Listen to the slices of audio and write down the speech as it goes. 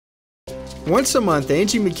Once a month,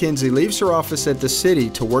 Angie McKenzie leaves her office at the city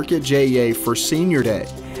to work at JEA for Senior Day.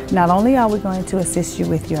 Not only are we going to assist you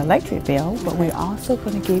with your electric bill, but we're also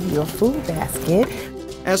going to give you a food basket.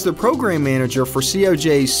 As the program manager for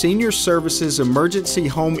COJ's Senior Services Emergency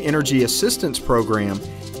Home Energy Assistance Program,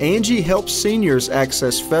 Angie helps seniors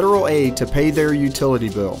access federal aid to pay their utility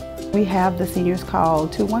bill. We have the seniors call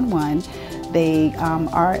 211. They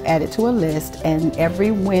are added to a list, and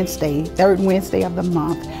every Wednesday, third Wednesday of the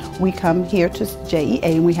month, we come here to JEA,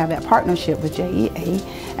 and we have that partnership with JEA,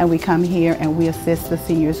 and we come here and we assist the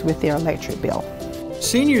seniors with their electric bill.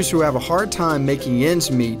 Seniors who have a hard time making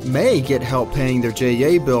ends meet may get help paying their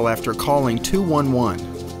JEA bill after calling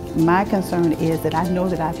 211. My concern is that I know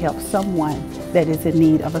that I've helped someone that is in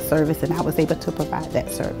need of a service, and I was able to provide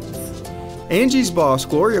that service. Angie's boss,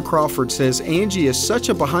 Gloria Crawford, says Angie is such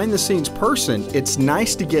a behind-the-scenes person, it's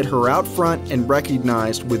nice to get her out front and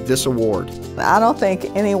recognized with this award. I don't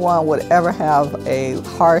think anyone would ever have a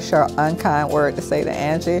harsh or unkind word to say to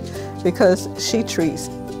Angie, because she treats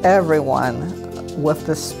everyone with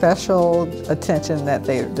the special attention that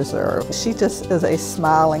they deserve. She just is a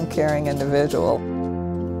smiling, caring individual.